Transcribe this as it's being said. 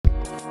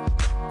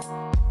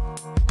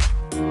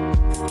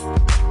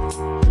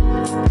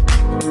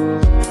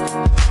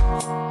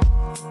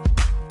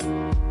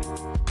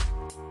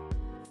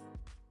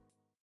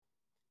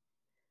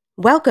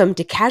Welcome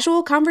to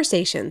Casual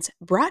Conversations,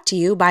 brought to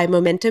you by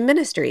Momentum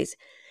Ministries,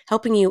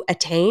 helping you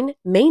attain,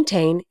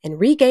 maintain, and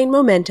regain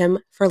momentum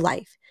for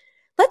life.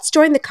 Let's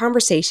join the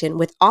conversation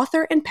with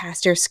author and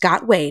pastor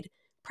Scott Wade,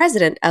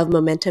 president of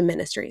Momentum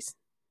Ministries.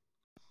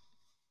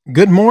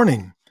 Good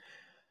morning.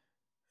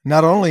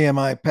 Not only am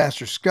I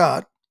Pastor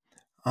Scott,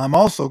 I'm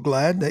also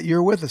glad that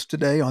you're with us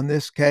today on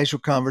this casual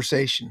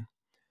conversation.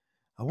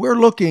 We're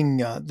looking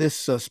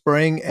this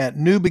spring at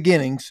new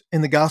beginnings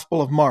in the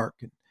Gospel of Mark.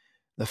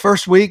 The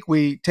first week,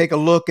 we take a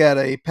look at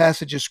a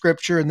passage of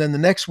Scripture, and then the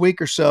next week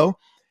or so,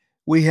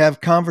 we have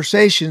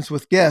conversations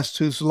with guests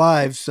whose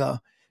lives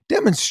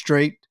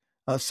demonstrate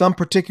some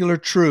particular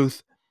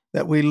truth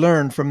that we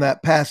learn from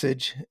that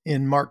passage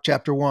in Mark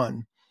chapter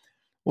 1.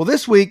 Well,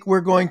 this week,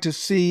 we're going to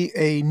see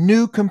a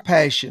new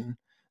compassion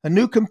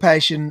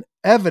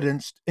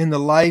evidenced in the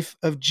life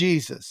of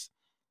Jesus.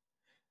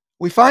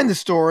 We find the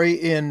story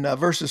in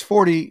verses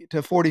 40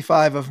 to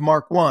 45 of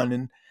Mark 1,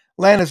 and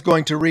Lana's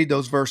going to read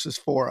those verses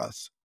for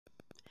us.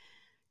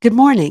 Good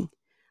morning.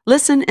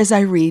 Listen as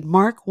I read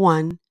Mark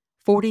 1,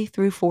 40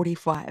 through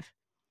 45.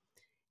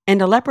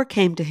 And a leper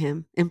came to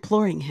him,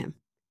 imploring him,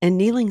 and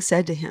kneeling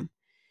said to him,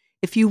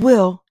 "If you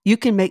will, you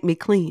can make me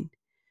clean."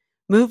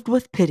 Moved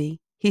with pity,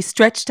 he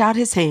stretched out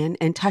his hand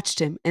and touched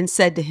him and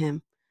said to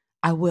him,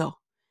 "I will.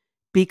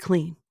 Be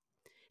clean."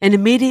 And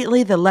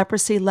immediately the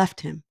leprosy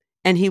left him,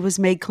 and he was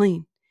made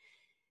clean.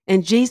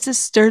 And Jesus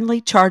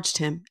sternly charged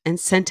him and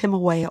sent him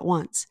away at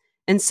once,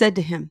 and said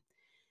to him,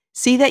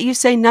 "See that you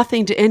say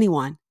nothing to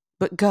anyone,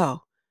 but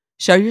go,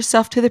 show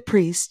yourself to the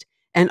priest,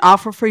 and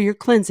offer for your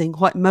cleansing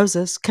what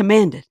Moses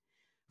commanded,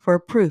 for a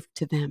proof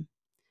to them."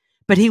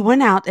 But he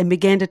went out and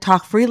began to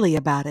talk freely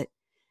about it,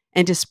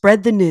 and to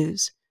spread the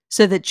news,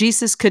 so that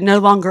Jesus could no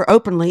longer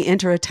openly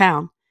enter a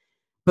town,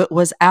 but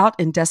was out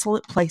in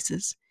desolate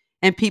places,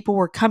 and people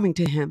were coming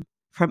to him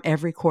from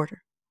every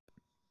quarter.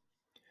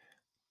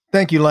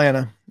 Thank you,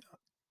 Lana.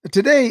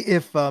 Today,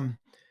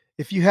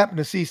 if you happen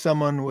to see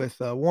someone with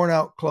worn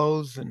out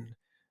clothes and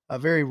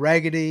very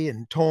raggedy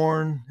and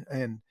torn,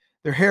 and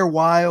their hair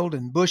wild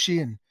and bushy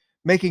and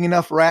making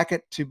enough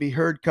racket to be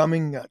heard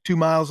coming 2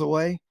 miles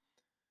away,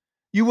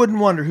 you wouldn't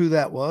wonder who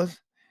that was.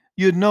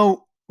 You'd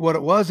know what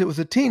it was. It was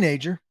a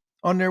teenager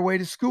on their way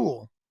to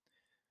school.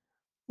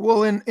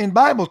 Well, in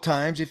Bible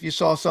times, if you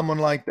saw someone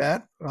like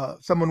that,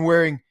 someone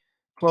wearing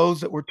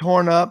clothes that were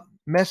torn up,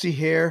 messy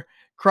hair,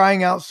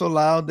 crying out so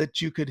loud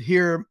that you could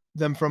hear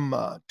them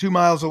from 2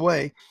 miles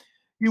away,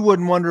 you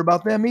wouldn't wonder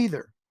about them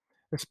either,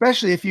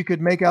 especially if you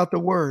could make out the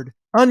word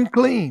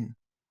unclean.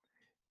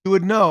 You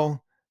would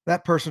know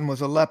that person was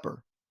a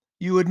leper.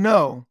 You would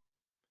know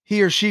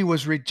he or she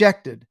was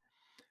rejected,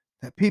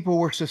 that people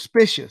were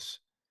suspicious,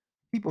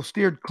 people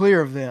steered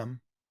clear of them.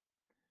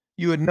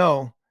 You would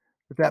know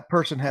that that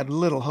person had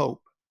little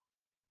hope.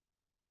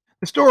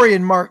 The story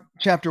in Mark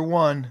chapter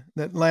 1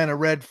 that Lana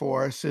read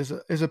for us is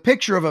a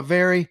picture of a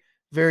very,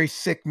 very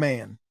sick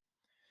man,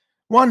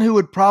 one who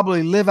would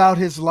probably live out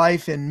his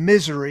life in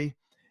misery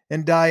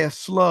and die a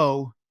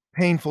slow,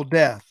 painful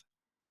death.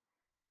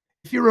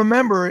 If you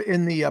remember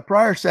in the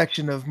prior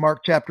section of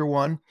Mark chapter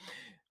 1,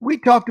 we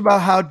talked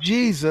about how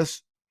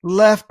Jesus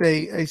left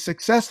a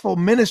successful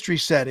ministry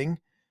setting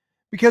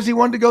because he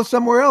wanted to go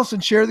somewhere else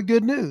and share the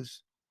good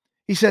news.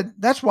 He said,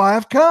 "That's why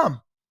I've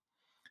come."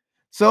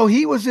 So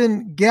he was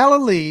in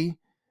Galilee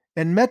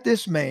and met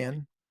this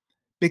man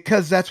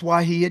because that's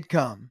why he had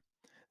come.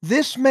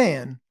 This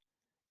man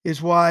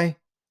is why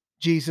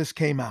Jesus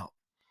came out.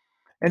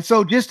 And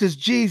so just as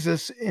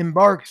Jesus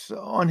embarks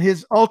on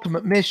his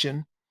ultimate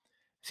mission,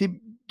 he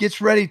gets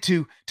ready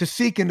to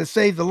seek and to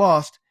save the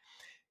lost,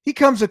 he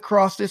comes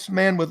across this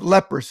man with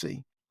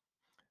leprosy.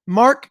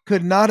 Mark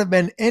could not have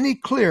been any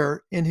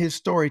clearer in his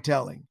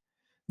storytelling.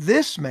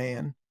 This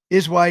man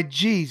is why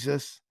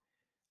Jesus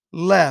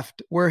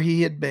left where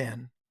he had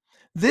been.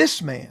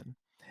 This man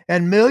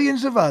and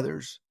millions of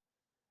others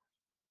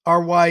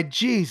are why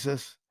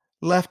Jesus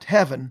left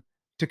heaven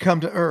to come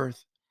to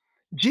earth.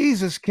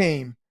 Jesus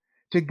came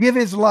to give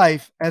his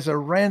life as a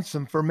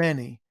ransom for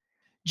many.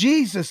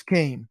 Jesus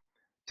came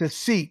to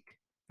seek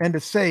and to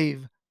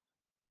save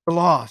the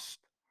lost.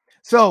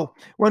 So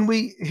when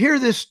we hear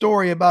this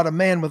story about a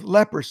man with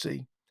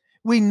leprosy,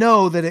 we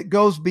know that it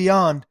goes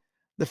beyond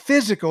the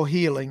physical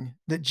healing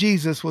that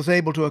Jesus was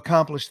able to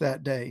accomplish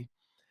that day.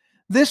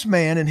 This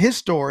man and his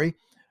story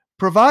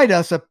provide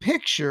us a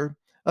picture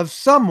of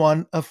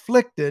someone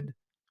afflicted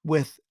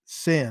with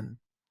sin.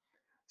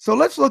 So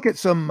let's look at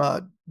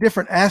some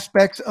different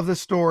aspects of the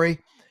story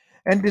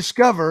and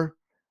discover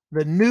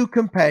the new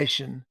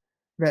compassion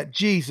that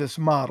Jesus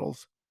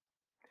models.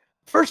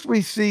 First,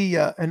 we see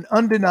an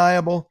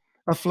undeniable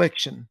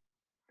affliction.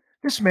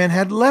 This man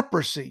had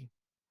leprosy.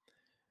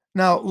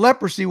 Now,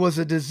 leprosy was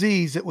a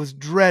disease that was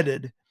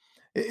dreaded.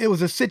 It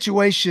was a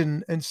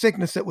situation and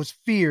sickness that was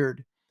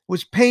feared,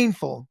 was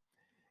painful.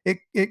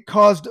 It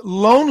caused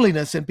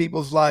loneliness in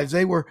people's lives.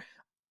 They were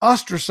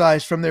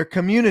ostracized from their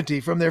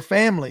community, from their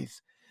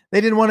families. They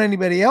didn't want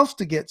anybody else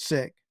to get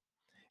sick.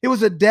 It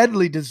was a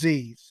deadly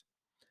disease.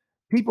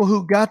 People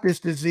who got this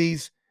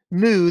disease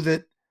knew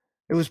that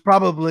It was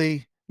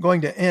probably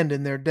going to end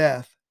in their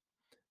death.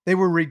 They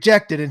were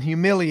rejected and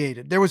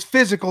humiliated. There was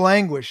physical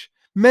anguish,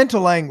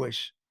 mental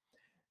anguish.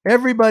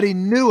 Everybody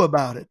knew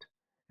about it,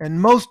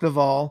 and most of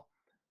all,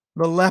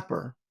 the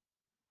leper.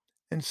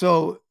 And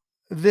so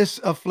this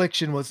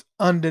affliction was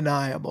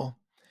undeniable,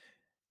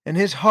 and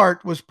his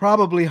heart was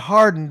probably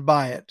hardened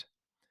by it.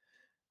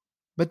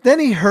 But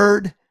then he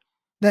heard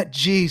that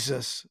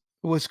Jesus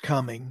was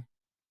coming.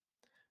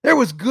 There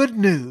was good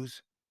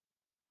news.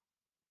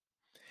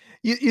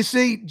 You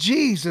see,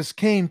 Jesus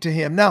came to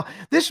him. Now,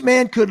 this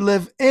man could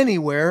live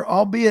anywhere,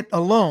 albeit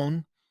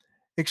alone,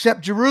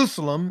 except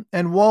Jerusalem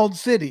and walled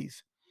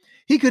cities.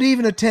 He could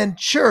even attend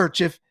church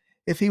if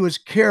he was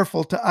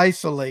careful to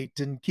isolate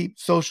and keep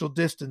social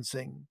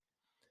distancing.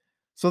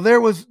 So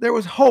there was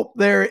hope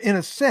there in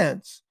a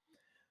sense,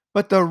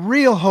 but the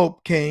real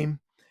hope came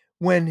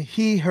when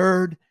he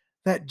heard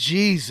that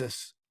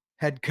Jesus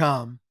had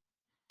come.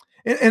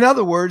 In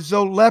other words,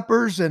 though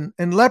lepers and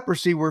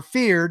leprosy were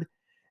feared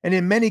and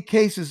in many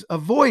cases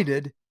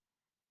avoided,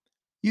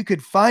 you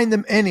could find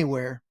them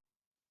anywhere,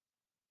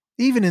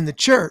 even in the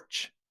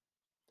church.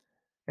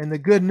 And the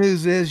good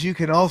news is you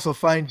can also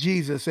find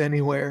Jesus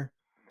anywhere.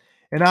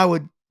 And I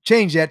would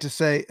change that to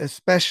say,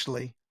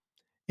 especially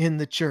in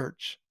the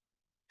church.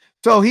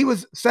 So he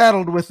was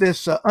saddled with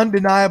this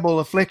undeniable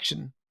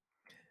affliction,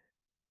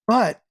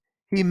 but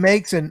he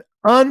makes an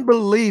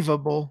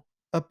unbelievable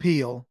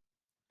appeal.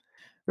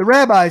 The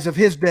rabbis of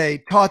his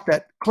day taught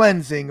that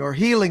cleansing or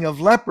healing of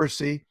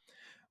leprosy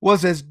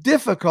was as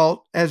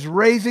difficult as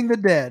raising the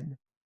dead.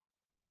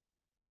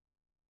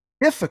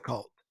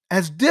 Difficult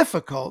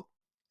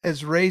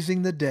as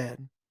raising the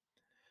dead.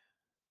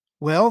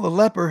 Well, the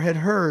leper had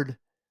heard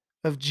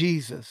of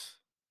Jesus.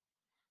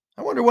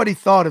 I wonder what he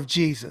thought of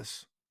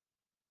Jesus.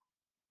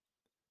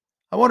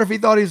 I wonder if he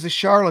thought he was a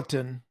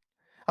charlatan.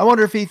 I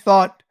wonder if he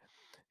thought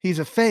he's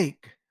a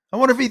fake. I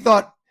wonder if he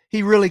thought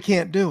he really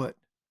can't do it.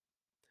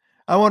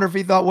 I wonder if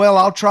he thought, well,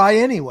 I'll try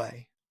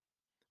anyway.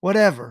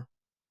 Whatever.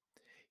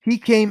 He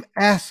came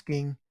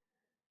asking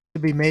to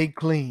be made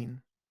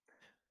clean.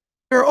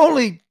 There are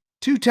only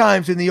 2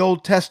 times in the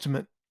Old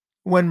Testament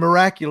when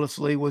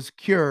miraculously was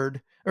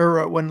cured,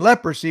 or when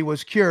leprosy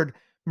was cured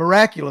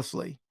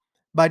miraculously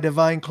by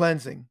divine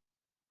cleansing.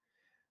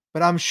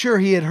 But I'm sure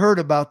he had heard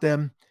about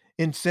them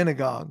in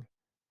synagogue.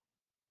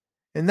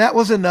 And that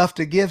was enough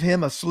to give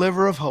him a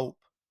sliver of hope.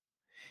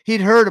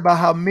 He'd heard about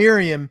how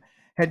Miriam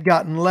had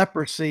gotten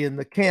leprosy and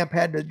the camp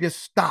had to just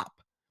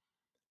stop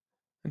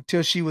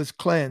until she was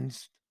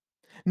cleansed.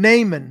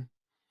 Naaman,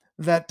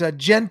 that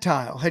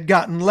Gentile, had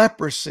gotten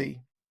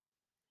leprosy,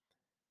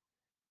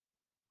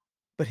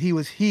 but he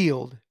was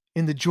healed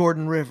in the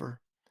Jordan River.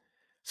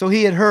 So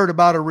he had heard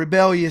about a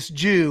rebellious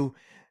Jew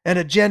and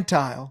a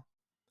Gentile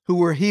who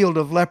were healed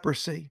of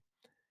leprosy.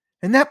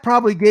 And that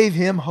probably gave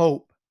him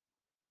hope.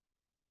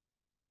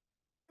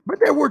 But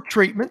there were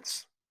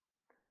treatments,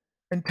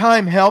 and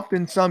time helped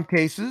in some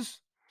cases.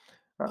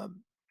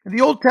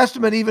 The Old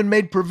Testament even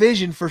made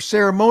provision for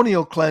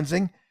ceremonial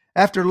cleansing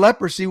after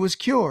leprosy was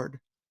cured.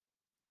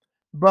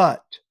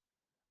 But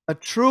a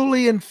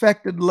truly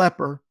infected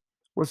leper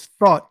was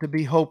thought to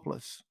be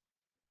hopeless.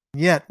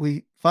 Yet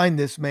we find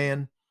this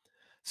man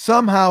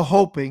somehow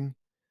hoping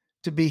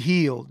to be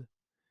healed.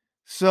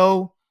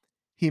 So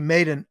he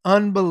made an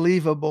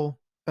unbelievable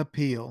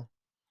appeal.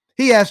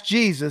 He asked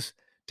Jesus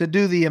to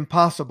do the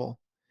impossible,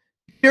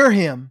 cure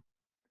him.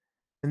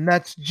 And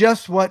that's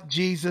just what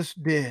Jesus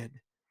did.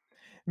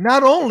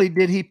 Not only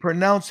did he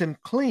pronounce him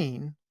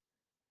clean,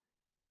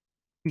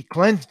 he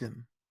cleansed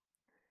him.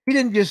 He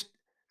didn't just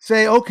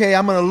say, okay,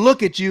 I'm going to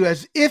look at you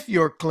as if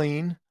you're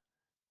clean.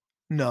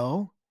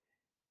 No,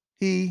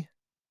 he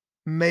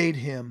made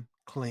him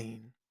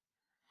clean.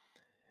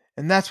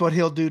 And that's what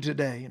he'll do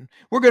today. And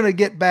we're going to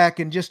get back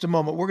in just a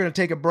moment. We're going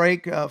to take a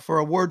break for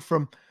a word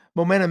from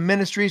Momentum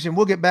Ministries, and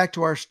we'll get back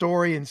to our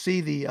story and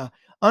see the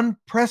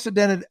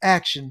unprecedented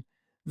action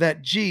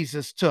that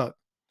Jesus took.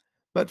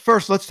 But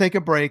first, let's take a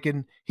break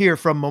and hear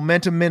from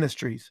Momentum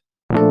Ministries.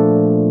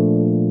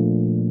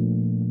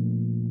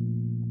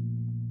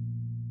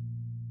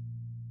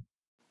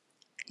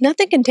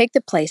 Nothing can take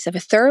the place of a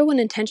thorough and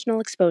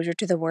intentional exposure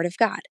to the Word of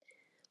God.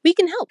 We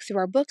can help through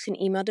our books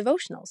and email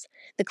devotionals.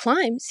 The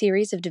Climb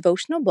series of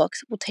devotional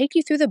books will take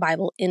you through the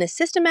Bible in a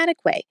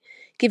systematic way,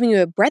 giving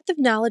you a breadth of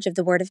knowledge of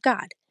the Word of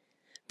God.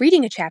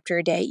 Reading a chapter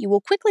a day, you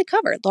will quickly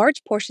cover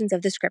large portions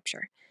of the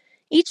Scripture.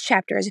 Each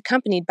chapter is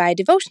accompanied by a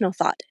devotional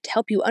thought to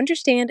help you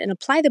understand and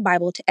apply the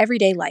Bible to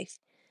everyday life.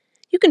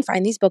 You can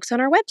find these books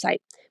on our website.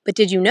 But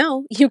did you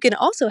know you can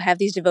also have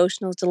these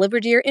devotionals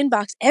delivered to your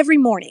inbox every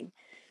morning?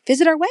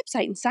 Visit our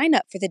website and sign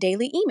up for the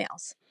daily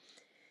emails.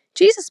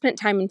 Jesus spent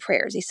time in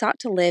prayer as he sought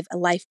to live a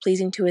life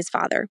pleasing to his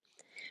Father.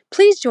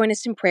 Please join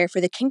us in prayer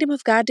for the kingdom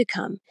of God to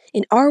come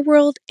in our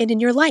world and in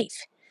your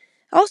life.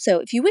 Also,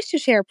 if you wish to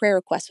share a prayer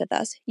request with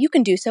us, you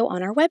can do so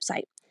on our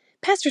website.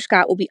 Pastor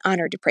Scott will be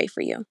honored to pray for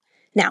you.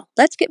 Now,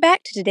 let's get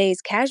back to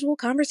today's casual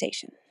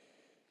conversation.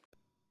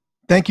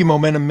 Thank you,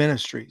 Momentum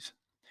Ministries.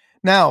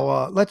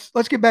 Now, let's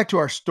get back to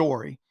our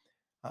story.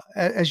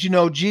 As you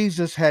know,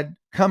 Jesus had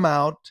come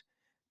out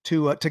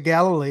to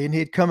Galilee, and he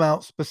had come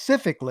out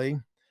specifically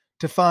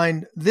to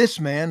find this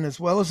man as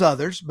well as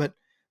others, but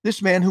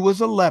this man who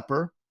was a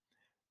leper,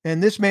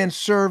 and this man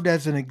served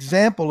as an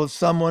example of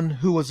someone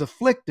who was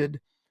afflicted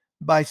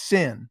by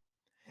sin.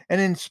 And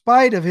in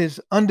spite of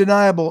his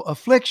undeniable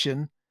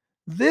affliction,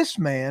 this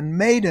man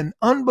made an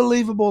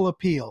unbelievable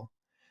appeal.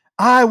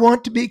 I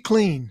want to be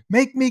clean.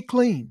 Make me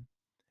clean.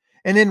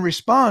 And in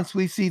response,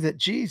 we see that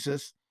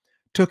Jesus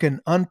took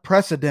an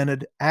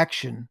unprecedented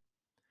action.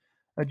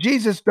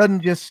 Jesus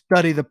doesn't just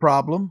study the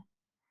problem.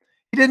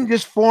 He didn't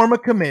just form a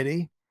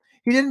committee.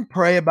 He didn't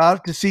pray about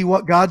it to see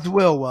what God's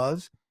will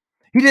was.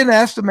 He didn't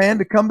ask the man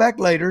to come back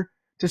later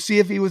to see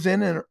if he was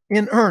in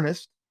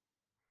earnest.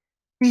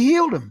 He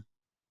healed him.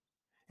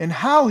 And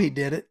how he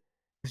did it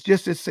is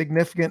just as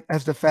significant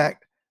as the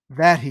fact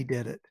that he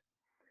did it.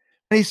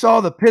 And he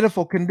saw the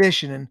pitiful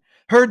condition and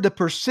heard the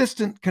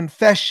persistent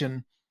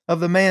confession of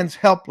the man's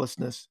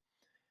helplessness.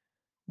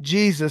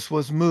 Jesus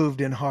was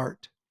moved in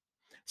heart.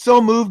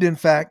 So moved, in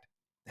fact,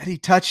 that he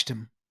touched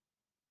him.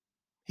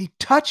 He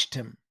touched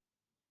him.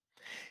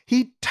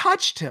 He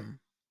touched him.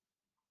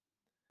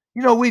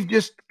 You know, we've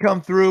just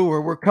come through,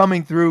 or we're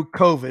coming through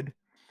COVID,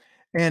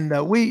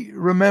 and we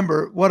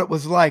remember what it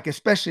was like,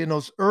 especially in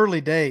those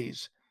early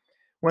days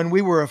when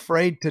we were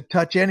afraid to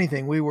touch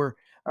anything. We were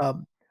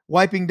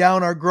wiping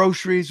down our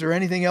groceries or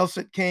anything else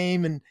that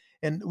came,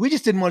 and we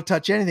just didn't want to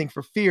touch anything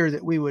for fear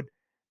that we would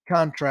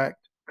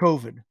contract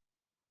COVID.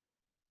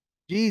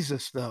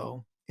 Jesus,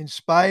 though, in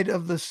spite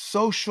of the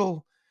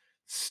social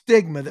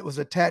stigma that was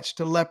attached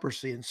to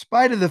leprosy, in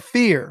spite of the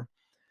fear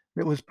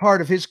that was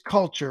part of his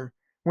culture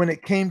when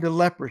it came to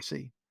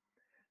leprosy,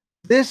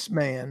 this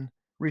man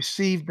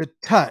received the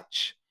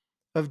touch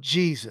of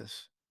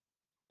Jesus.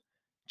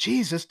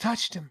 Jesus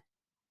touched him.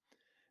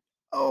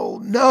 Oh,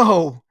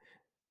 no.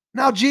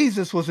 Now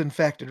Jesus was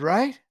infected,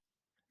 right?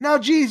 Now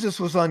Jesus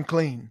was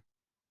unclean.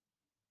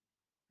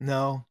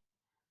 No,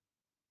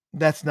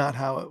 that's not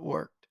how it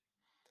worked.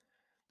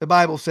 The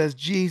Bible says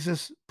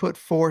Jesus put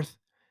forth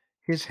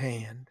his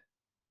hand.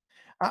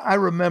 I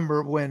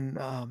remember when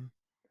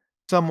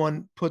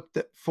someone put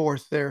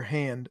forth their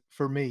hand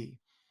for me.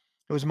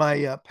 It was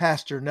my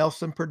pastor,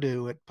 Nelson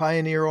Perdue, at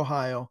Pioneer,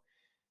 Ohio,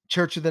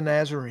 Church of the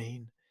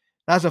Nazarene.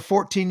 I was a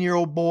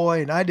 14-year-old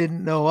boy, and I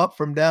didn't know up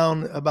from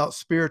down about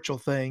spiritual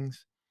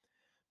things.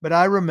 But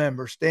I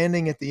remember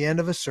standing at the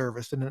end of a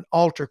service, and an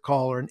altar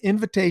call or an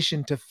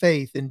invitation to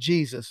faith in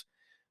Jesus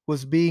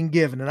was being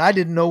given, and I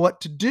didn't know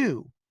what to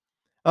do.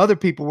 Other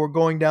people were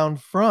going down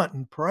front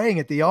and praying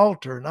at the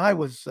altar, and I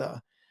was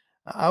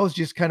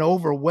just kind of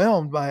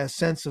overwhelmed by a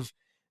sense of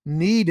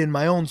need in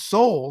my own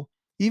soul.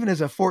 Even as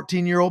a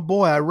 14-year-old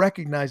boy, I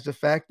recognized the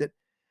fact that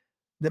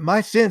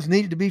my sins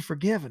needed to be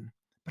forgiven,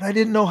 but I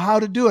didn't know how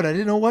to do it. I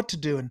didn't know what to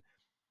do. And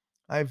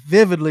I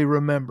vividly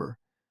remember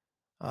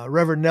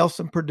Reverend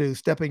Nelson Perdue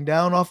stepping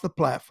down off the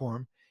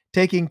platform,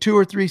 taking 2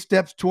 or 3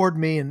 steps toward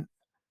me and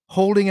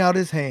holding out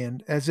his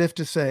hand as if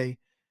to say,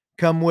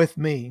 "Come with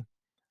me,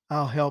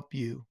 I'll help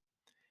you."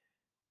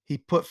 He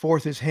put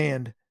forth his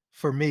hand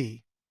for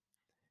me.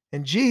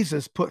 And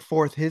Jesus put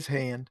forth his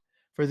hand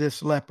for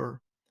this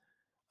leper.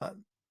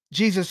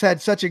 Jesus had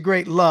such a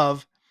great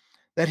love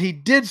that he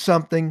did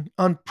something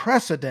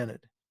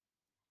unprecedented.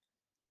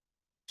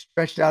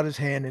 Stretched out his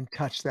hand and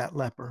touched that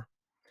leper.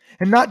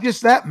 And not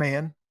just that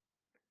man,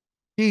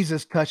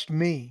 Jesus touched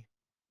me.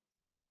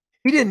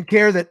 He didn't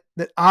care that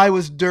I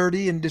was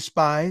dirty and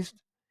despised.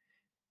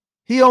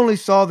 He only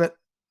saw that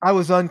I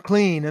was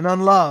unclean and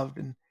unloved,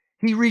 and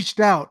he reached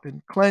out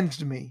and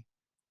cleansed me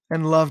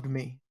and loved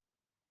me.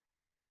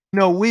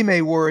 No, we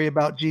may worry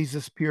about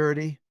Jesus'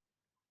 purity,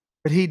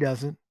 but he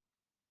doesn't.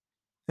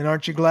 And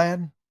aren't you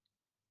glad?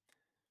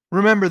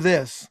 Remember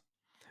this,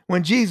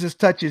 when Jesus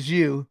touches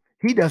you,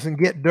 he doesn't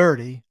get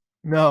dirty.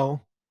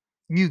 No,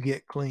 you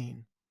get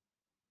clean.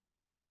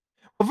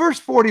 Well, verse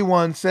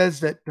 41 says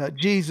that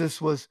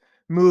Jesus was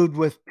moved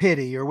with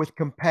pity or with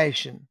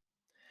compassion.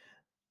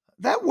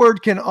 That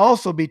word can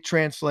also be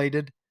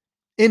translated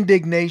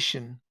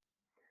indignation.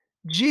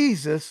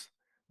 Jesus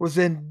was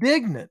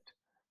indignant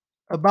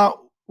about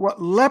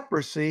what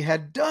leprosy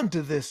had done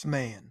to this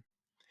man.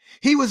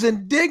 He was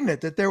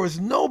indignant that there was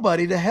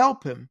nobody to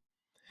help him.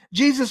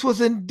 Jesus was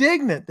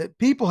indignant that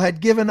people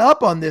had given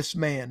up on this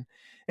man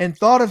and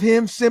thought of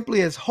him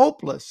simply as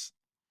hopeless.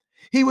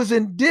 He was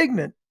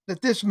indignant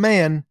that this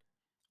man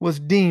was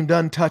deemed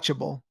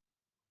untouchable.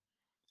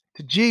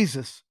 To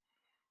Jesus,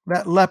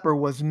 that leper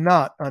was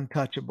not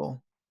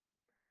untouchable.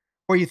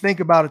 Or you think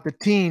about it, the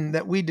teen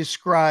that we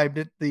described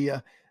at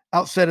the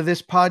outset of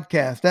this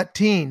podcast, that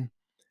teen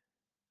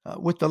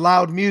with the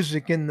loud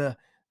music and the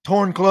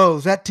torn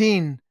clothes, that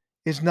teen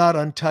is not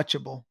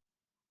untouchable.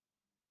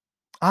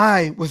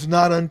 I was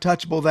not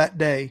untouchable that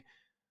day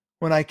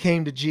when I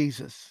came to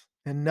Jesus,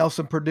 and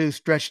Nelson Perdue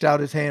stretched out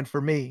his hand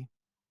for me.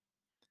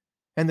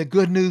 And the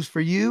good news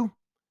for you,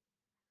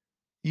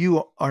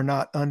 you are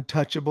not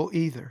untouchable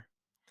either.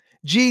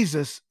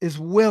 Jesus is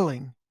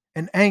willing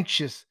and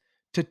anxious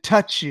to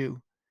touch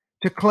you,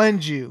 to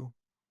cleanse you.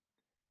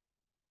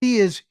 He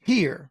is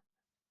here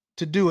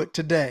to do it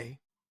today.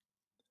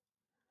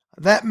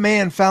 That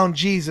man found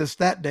Jesus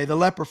that day. The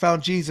leper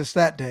found Jesus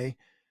that day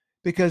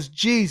because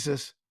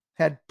Jesus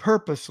had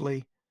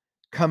purposely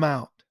come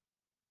out.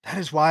 That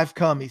is why I've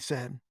come, he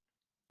said.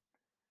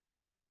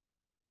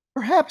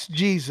 Perhaps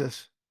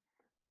Jesus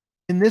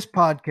in this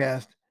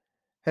podcast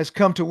has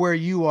come to where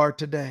you are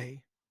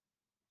today,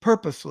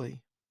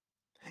 purposely,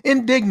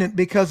 indignant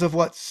because of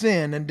what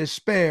sin and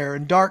despair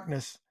and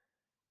darkness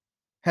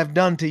have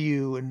done to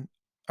you and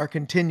are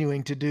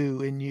continuing to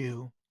do in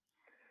you.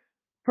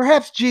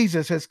 Perhaps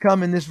Jesus has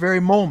come in this very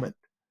moment,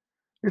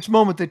 this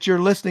moment that you're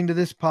listening to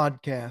this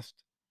podcast.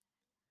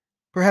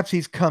 Perhaps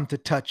he's come to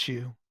touch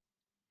you.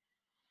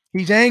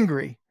 He's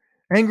angry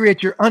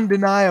at your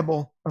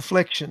undeniable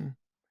affliction,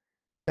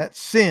 that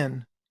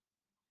sin.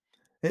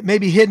 It may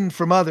be hidden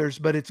from others,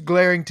 but it's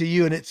glaring to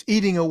you and it's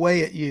eating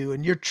away at you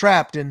and you're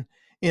trapped in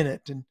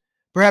it. And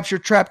perhaps you're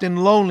trapped in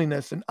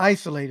loneliness and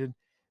isolated,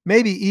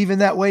 maybe even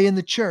that way in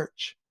the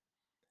church.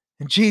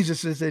 And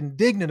Jesus is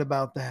indignant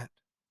about that.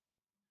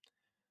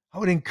 I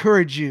would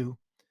encourage you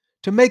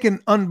to make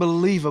an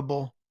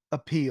unbelievable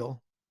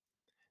appeal.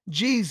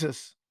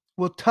 Jesus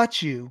will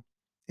touch you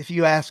if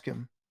you ask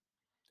him.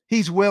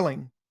 He's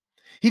willing.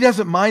 He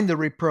doesn't mind the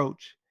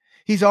reproach.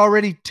 He's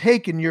already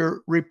taken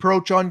your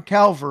reproach on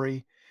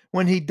Calvary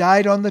when he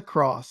died on the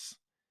cross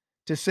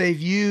to save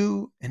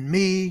you and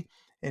me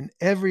and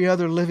every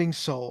other living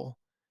soul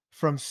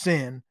from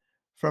sin,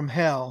 from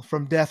hell,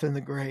 from death and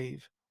the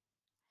grave.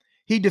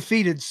 He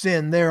defeated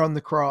sin there on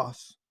the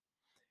cross.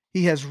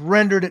 He has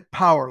rendered it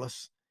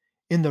powerless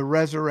in the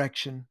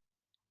resurrection.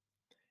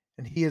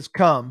 And he has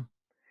come.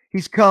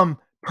 He's come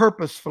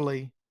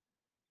purposefully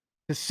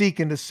to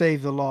seek and to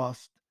save the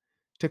lost,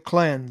 to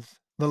cleanse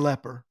the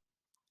leper.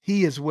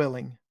 He is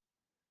willing.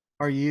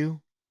 Are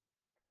you?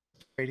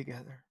 Let's pray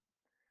together.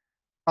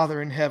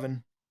 Father in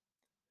heaven,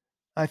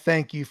 I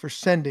thank you for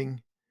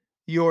sending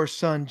your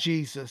son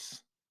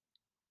Jesus,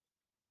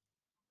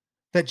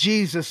 that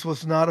Jesus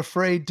was not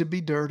afraid to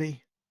be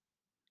dirty,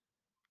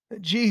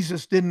 that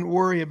Jesus didn't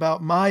worry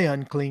about my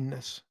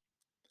uncleanness,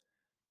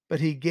 but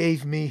he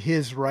gave me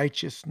his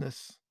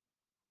righteousness.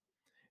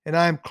 And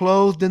I am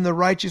clothed in the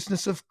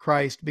righteousness of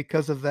Christ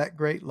because of that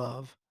great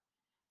love.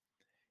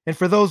 And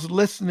for those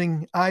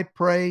listening, I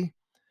pray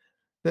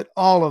that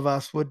all of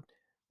us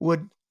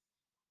would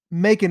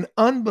make an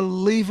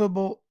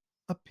unbelievable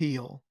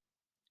appeal,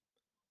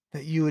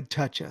 that you would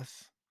touch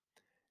us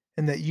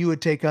and that you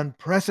would take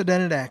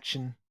unprecedented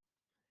action,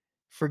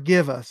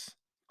 forgive us,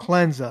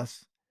 cleanse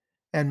us,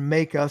 and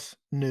make us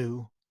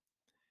new.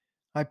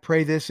 I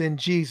pray this in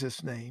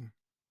Jesus' name.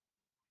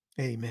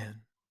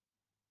 Amen.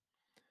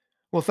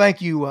 Well,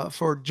 thank you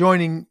for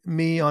joining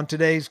me on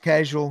today's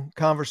Casual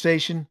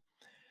Conversation.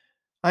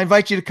 I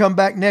invite you to come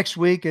back next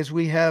week as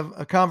we have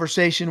a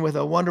conversation with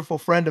a wonderful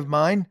friend of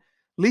mine,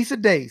 Lisa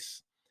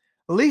Dace.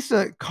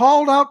 Lisa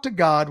called out to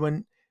God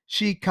when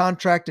she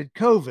contracted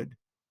COVID,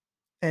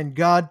 and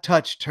God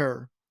touched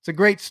her. It's a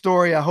great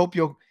story. I hope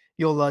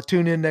you'll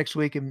tune in next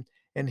week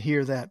and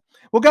hear that.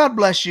 Well, God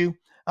bless you.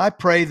 I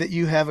pray that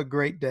you have a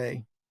great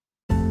day.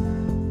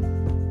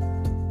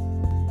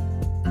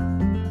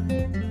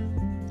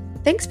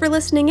 Thanks for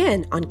listening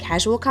in on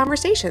Casual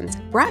Conversations,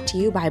 brought to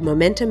you by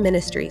Momentum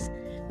Ministries.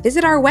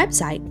 Visit our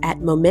website at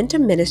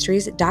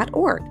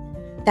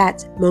momentumministries.org.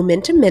 That's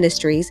Momentum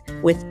Ministries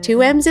with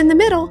 2 M's in the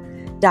middle,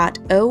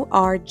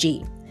 .org.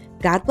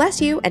 God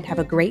bless you and have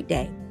a great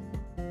day.